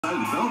outside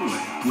the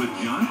Beltway with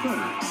John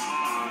Fredericks.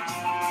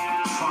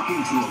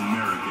 Talking to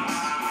Americans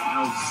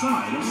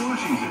outside of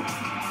Washington,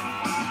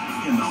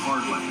 in the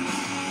heartland,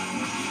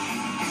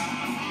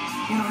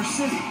 in our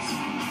cities,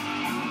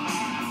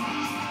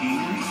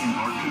 and in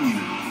our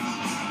communities,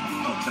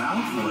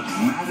 about what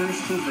matters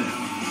to them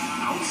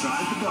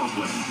outside the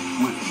Beltway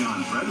with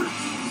John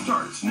Fredericks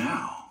starts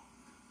now.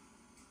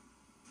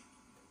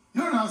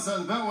 You're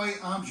outside the Beltway.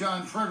 I'm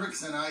John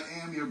Fredericks, and I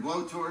am your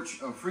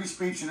blowtorch of free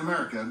speech in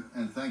America,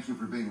 and thank you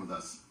for being with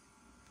us.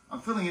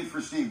 I'm filling in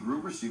for Steve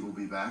Gruber. Steve will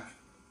be back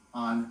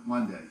on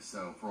Monday.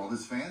 So for all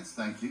his fans,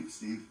 thank you,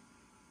 Steve.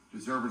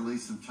 Deservedly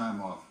some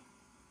time off.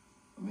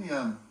 Let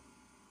me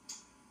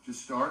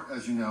just start.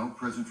 As you know,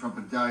 President Trump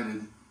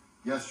indicted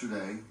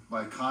yesterday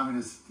by a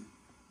communist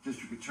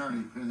district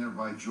attorney put in there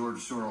by George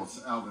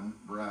Soros, Alvin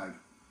Bragg.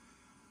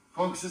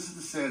 Folks, this is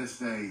the saddest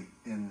day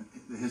in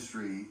the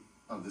history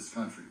of this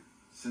country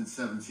since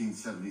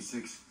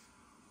 1776.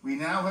 We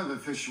now have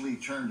officially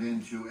turned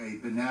into a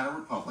banana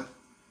republic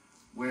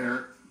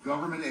where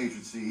government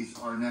agencies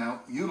are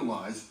now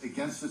utilized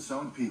against its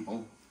own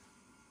people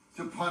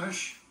to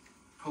punish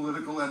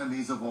political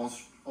enemies of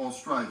all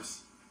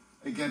stripes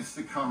against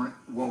the current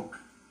woke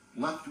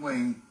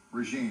left-wing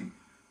regime.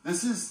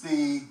 This is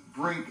the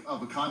brink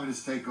of a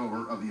communist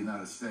takeover of the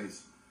United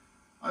States.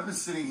 I've been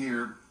sitting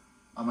here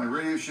on my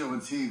radio show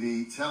and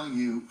TV telling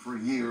you for a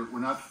year we're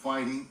not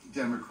fighting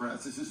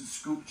Democrats. This isn't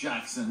Scoop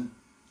Jackson.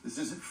 This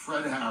isn't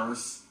Fred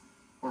Harris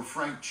or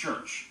Frank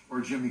Church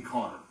or Jimmy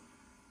Carter.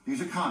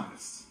 These are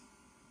communists,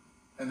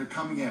 and they're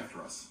coming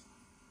after us.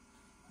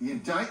 The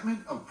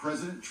indictment of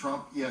President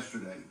Trump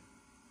yesterday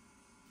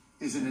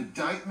is an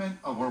indictment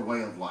of our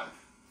way of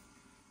life,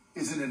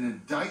 is an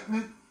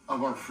indictment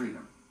of our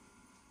freedom.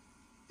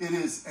 It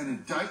is an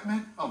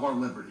indictment of our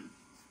liberty.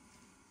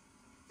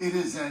 It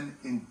is an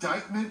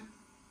indictment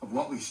of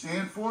what we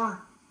stand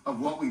for, of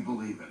what we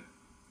believe in.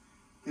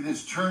 It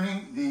is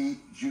turning the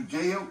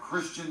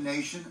Judeo-Christian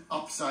nation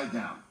upside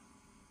down.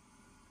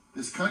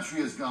 This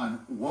country has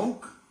gone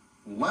woke,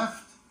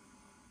 left,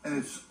 and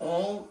it's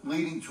all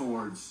leading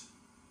towards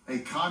a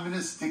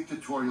communist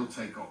dictatorial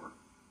takeover.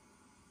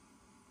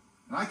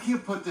 And I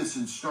can't put this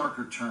in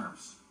starker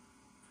terms.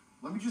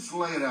 Let me just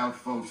lay it out,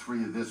 folks, for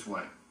you this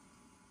way.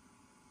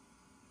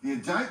 The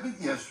indictment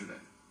yesterday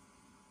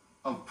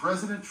of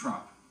President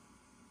Trump,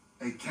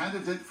 a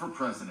candidate for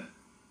president,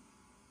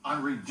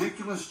 on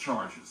ridiculous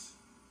charges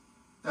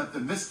that the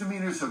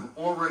misdemeanors have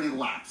already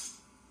lapsed.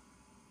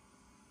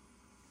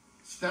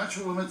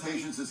 Statute of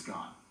limitations is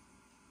gone.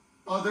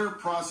 Other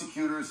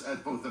prosecutors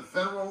at both the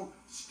federal,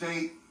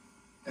 state,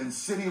 and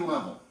city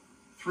level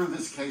threw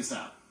this case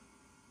out.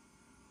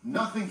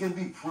 Nothing can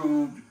be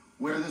proved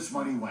where this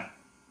money went.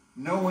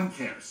 No one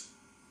cares.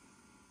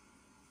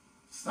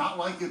 It's not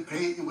like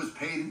it was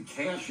paid in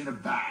cash in a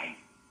bag.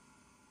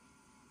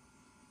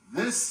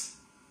 This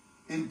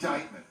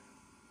indictment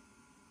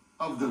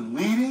of the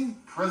leading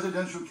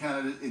presidential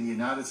candidate in the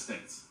United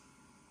States,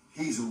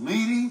 he's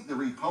leading the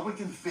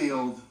Republican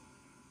field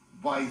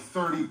by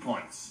 30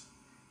 points.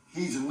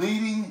 He's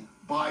leading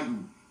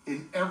Biden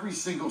in every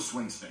single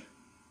swing state.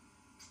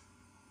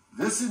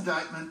 This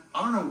indictment,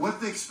 I don't know what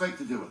they expect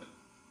to do with it,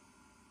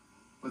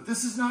 but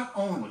this is not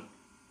only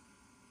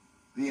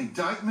the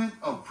indictment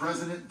of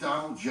President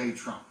Donald J.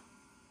 Trump.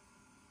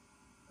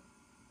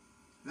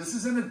 This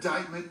is an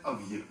indictment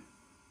of you.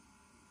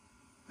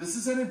 This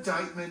is an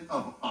indictment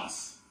of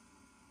us.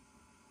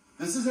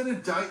 This is an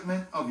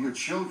indictment of your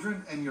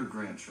children and your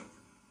grandchildren.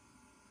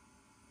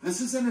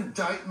 This is an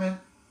indictment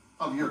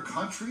of your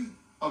country,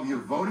 of your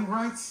voting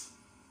rights,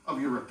 of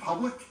your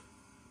republic.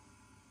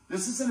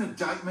 This is an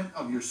indictment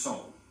of your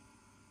soul.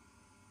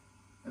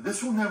 And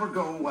this will never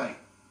go away.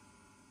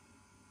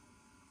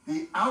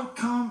 The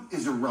outcome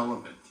is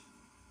irrelevant.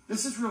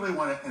 This is really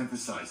what I want to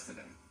emphasize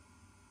today.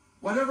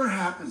 Whatever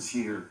happens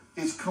here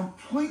is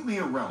completely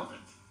irrelevant.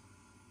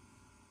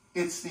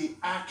 It's the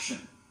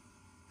action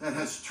that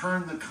has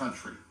turned the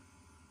country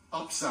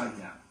upside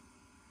down.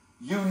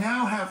 You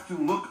now have to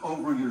look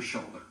over your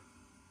shoulder.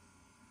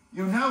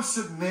 You now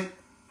submit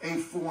a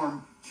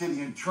form to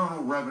the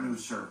Internal Revenue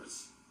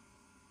Service.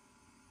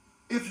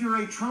 If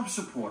you're a Trump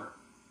supporter,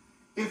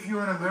 if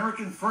you're an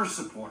American First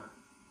supporter,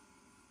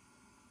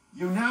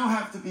 you now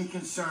have to be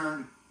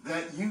concerned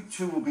that you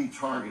too will be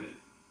targeted,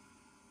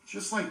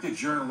 just like the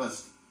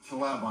journalist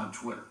Taleb on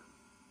Twitter.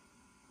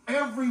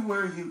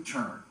 Everywhere you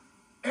turn,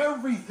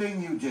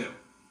 everything you do,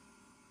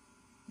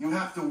 you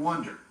have to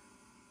wonder,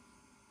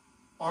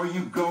 are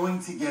you going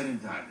to get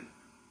indicted?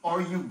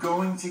 Are you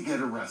going to get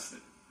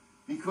arrested?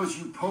 Because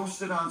you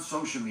posted on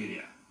social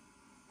media,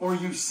 or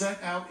you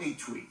sent out a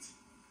tweet,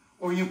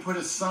 or you put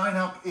a sign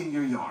up in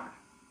your yard.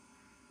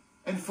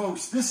 And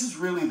folks, this is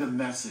really the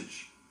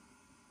message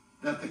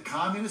that the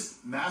communists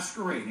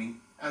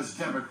masquerading as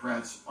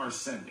Democrats are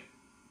sending.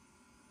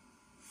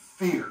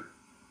 Fear.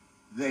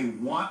 They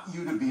want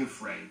you to be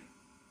afraid.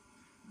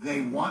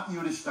 They want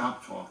you to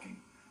stop talking.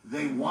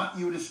 They want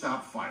you to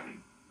stop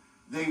fighting.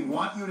 They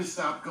want you to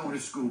stop going to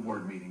school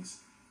board meetings.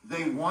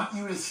 They want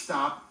you to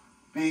stop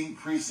being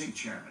precinct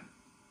chairman.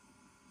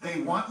 They They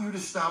want you to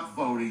stop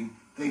voting.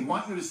 They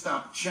want you to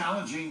stop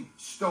challenging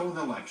stolen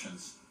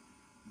elections.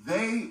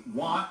 They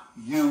want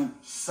you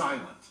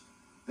silent.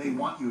 They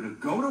want you to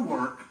go to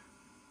work,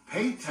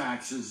 pay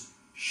taxes,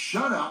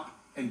 shut up,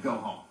 and go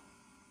home.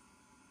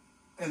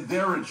 And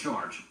they're in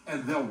charge,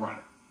 and they'll run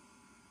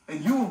it.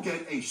 And you will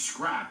get a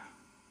scrap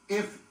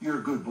if you're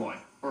a good boy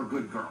or a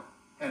good girl,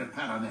 and a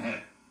pat on the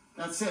head.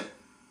 That's it.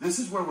 This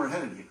is where we're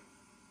headed here.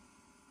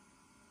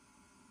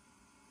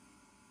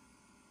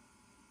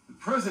 The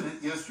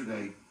president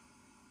yesterday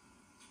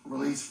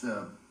released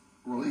a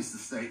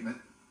statement.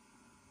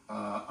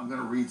 I'm going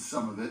to read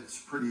some of it. It's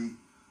pretty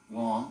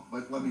long,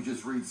 but let me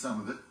just read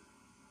some of it.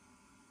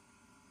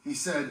 He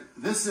said,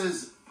 "This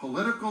is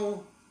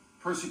political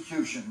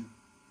persecution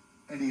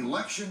and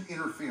election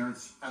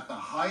interference at the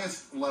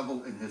highest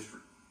level in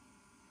history."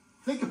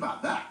 Think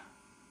about that.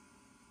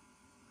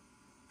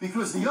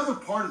 Because the other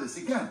part of this,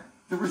 again,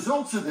 the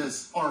results of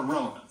this are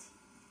irrelevant.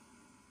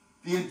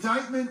 The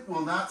indictment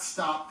will not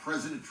stop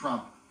President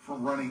Trump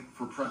from running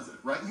for president,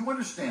 right? You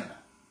understand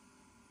that.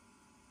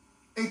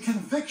 A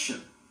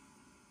conviction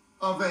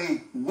of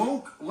a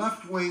woke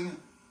left-wing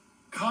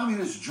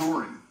communist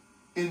jury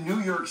in New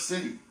York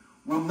City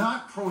will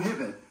not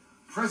prohibit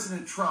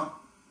President Trump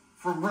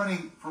from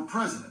running for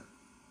president.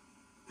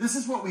 This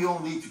is what we all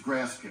need to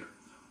grasp here.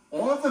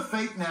 All of the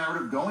fake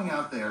narrative going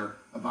out there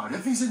about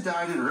if he's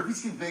indicted or if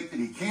he's convicted,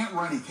 he can't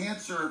run, he can't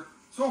serve,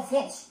 it's all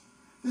false.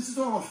 This is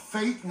all a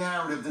fake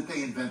narrative that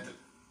they invented.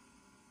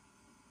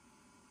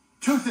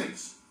 Two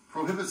things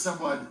prohibit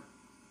someone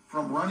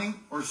from running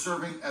or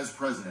serving as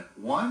president.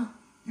 One,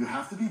 you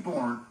have to be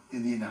born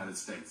in the United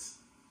States.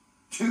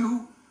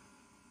 Two,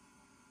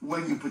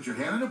 when you put your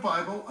hand in the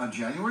Bible on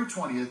January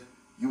 20th,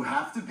 you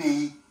have to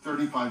be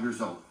 35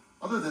 years old.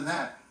 Other than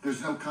that,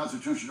 there's no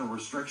constitutional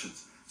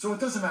restrictions. So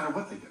it doesn't matter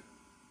what they do.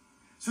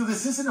 So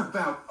this isn't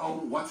about, oh,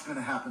 what's going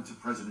to happen to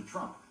President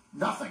Trump?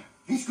 Nothing.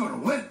 He's going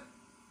to win.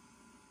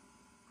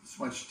 It's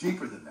much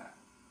deeper than that.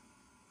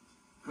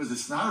 Because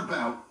it's not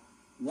about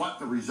what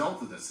the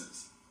result of this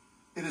is.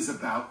 It is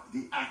about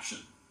the action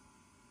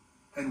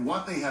and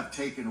what they have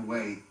taken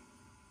away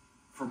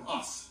from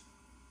us.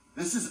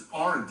 This is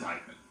our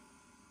indictment.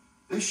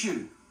 This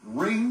should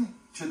ring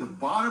to the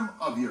bottom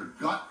of your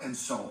gut and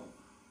soul.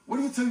 What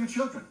do you tell your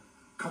children?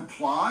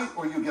 Comply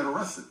or you get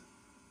arrested.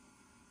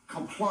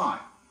 Comply.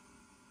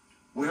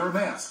 Wear a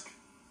mask.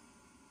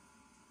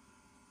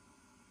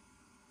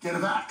 Get a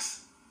vax.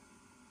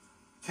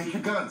 Take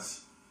your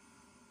guns.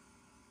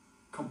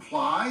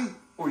 Comply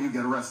or you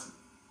get arrested.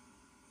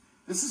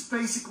 This is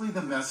basically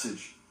the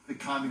message the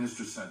communists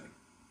are sending.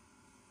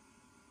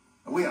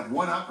 And we have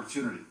one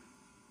opportunity.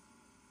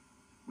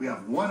 We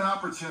have one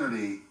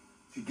opportunity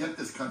to get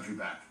this country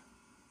back.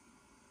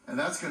 And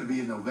that's going to be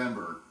in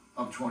November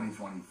of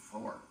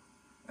 2024.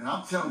 And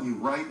I'm telling you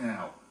right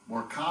now,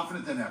 more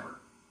confident than ever,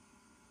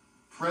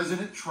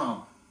 President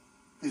Trump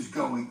is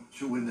going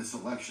to win this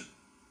election.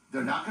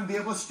 They're not going to be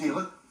able to steal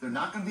it. They're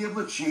not going to be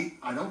able to cheat.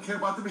 I don't care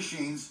about the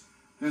machines.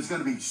 There's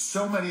going to be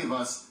so many of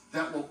us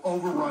that will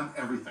overrun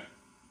everything.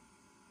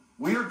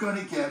 We are going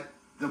to get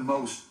the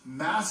most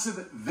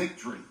massive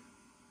victory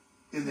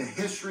in the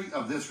history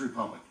of this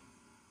republic.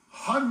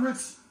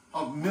 Hundreds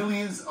of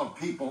millions of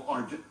people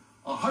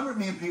 100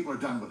 million people are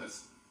done with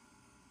this.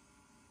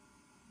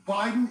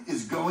 Biden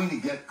is going to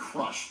get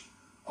crushed.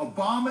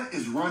 Obama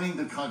is running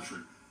the country.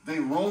 They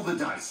roll the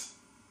dice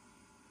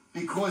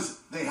because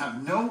they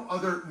have no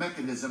other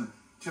mechanism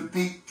to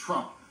beat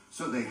Trump.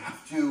 So they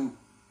have to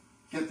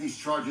get these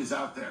charges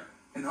out there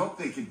and hope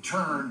they can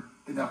turn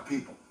enough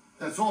people.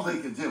 That's all they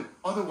can do.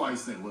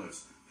 Otherwise, they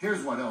lose.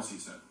 Here's what else he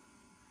said.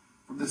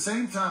 From the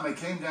same time I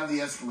came down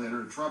the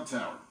escalator at Trump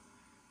Tower,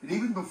 and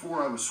even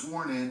before I was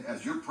sworn in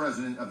as your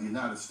president of the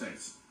United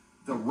States,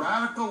 the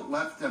radical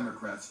left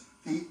Democrats,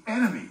 the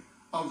enemy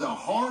of the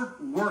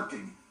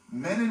hard-working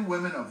men and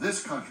women of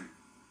this country,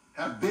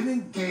 have been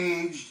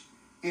engaged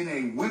in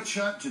a witch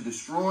hunt to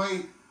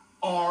destroy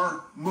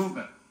our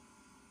movement.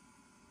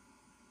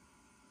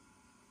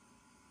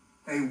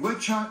 A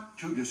witch hunt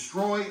to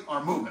destroy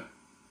our movement.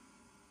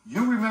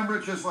 You remember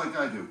it just like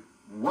I do.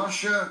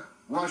 Russia,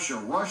 Russia,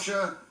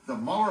 Russia, the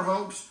Mueller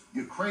hoax,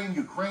 Ukraine,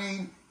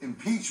 Ukraine,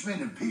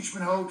 impeachment,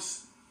 impeachment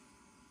hoax,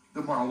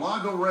 the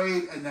Mar-a-Lago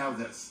raid, and now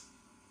this.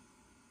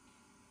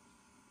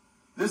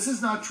 This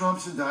is not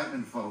Trump's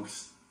indictment,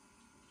 folks.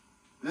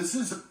 This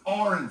is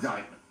our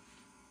indictment.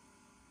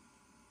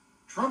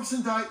 Trump's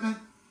indictment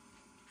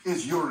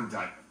is your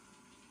indictment.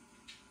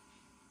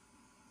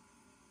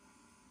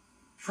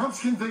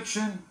 Trump's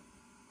conviction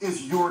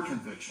is your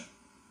conviction.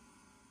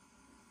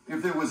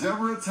 If there was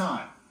ever a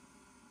time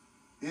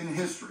in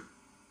history,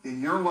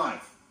 in your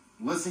life,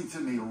 listening to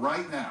me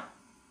right now,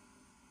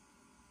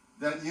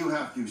 that you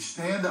have to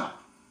stand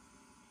up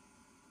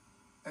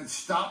and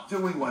stop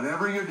doing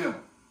whatever you're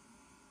doing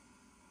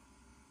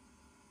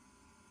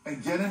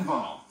and get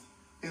involved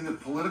in the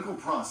political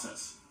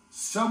process,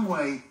 some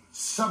way,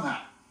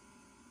 somehow,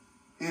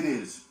 it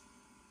is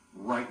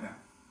right now.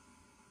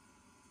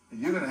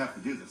 And you're going to have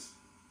to do this.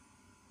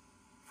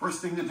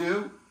 First thing to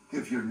do,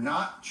 If you're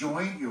not,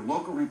 join your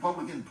local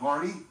Republican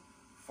Party,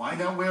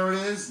 find out where it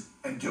is,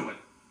 and do it.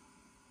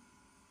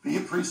 Be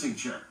a precinct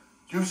chair.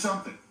 Do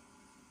something.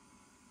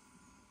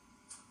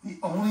 The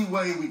only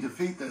way we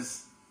defeat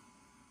this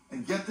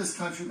and get this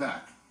country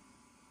back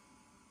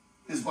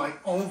is by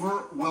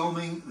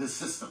overwhelming the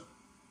system.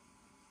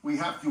 We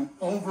have to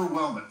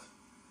overwhelm it.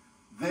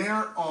 There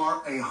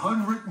are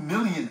 100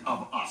 million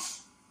of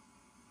us.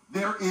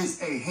 There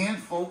is a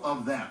handful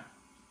of them.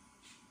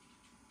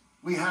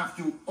 We have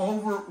to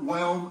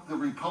overwhelm the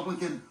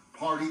Republican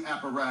Party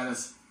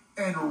apparatus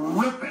and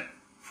rip it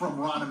from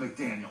Ronna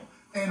McDaniel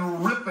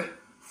and rip it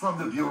from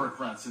the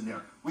bureaucrats in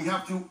there. We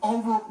have to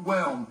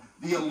overwhelm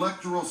the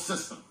electoral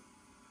system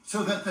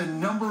so that the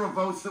number of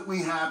votes that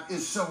we have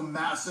is so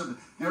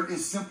massive, there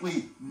is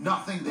simply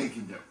nothing they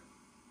can do.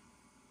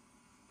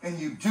 And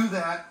you do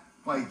that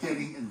by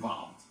getting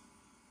involved.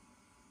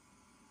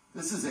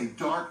 This is a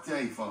dark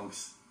day,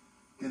 folks,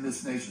 in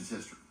this nation's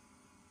history.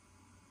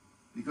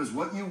 Because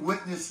what you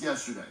witnessed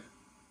yesterday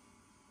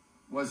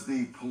was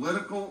the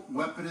political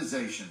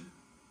weaponization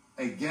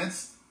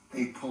against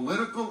a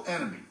political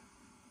enemy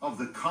of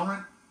the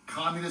current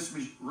communist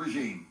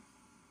regime,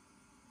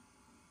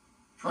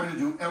 trying to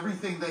do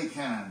everything they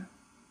can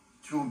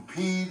to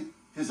impede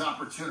his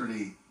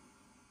opportunity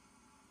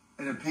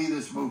and impede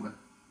this movement.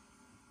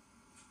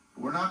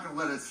 But we're not going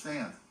to let it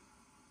stand,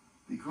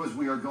 because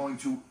we are going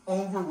to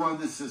overrun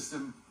the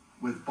system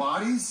with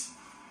bodies,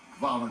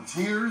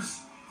 volunteers,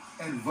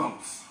 and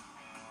votes.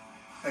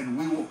 And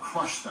we will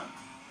crush them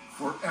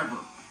forever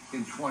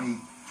in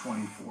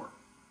 2024.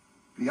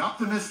 Be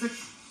optimistic.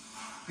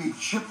 Be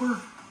chipper.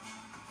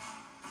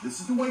 This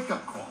is the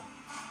wake-up call.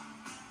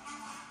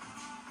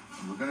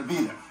 And we're going to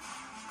be there.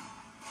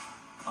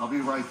 I'll be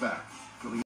right back.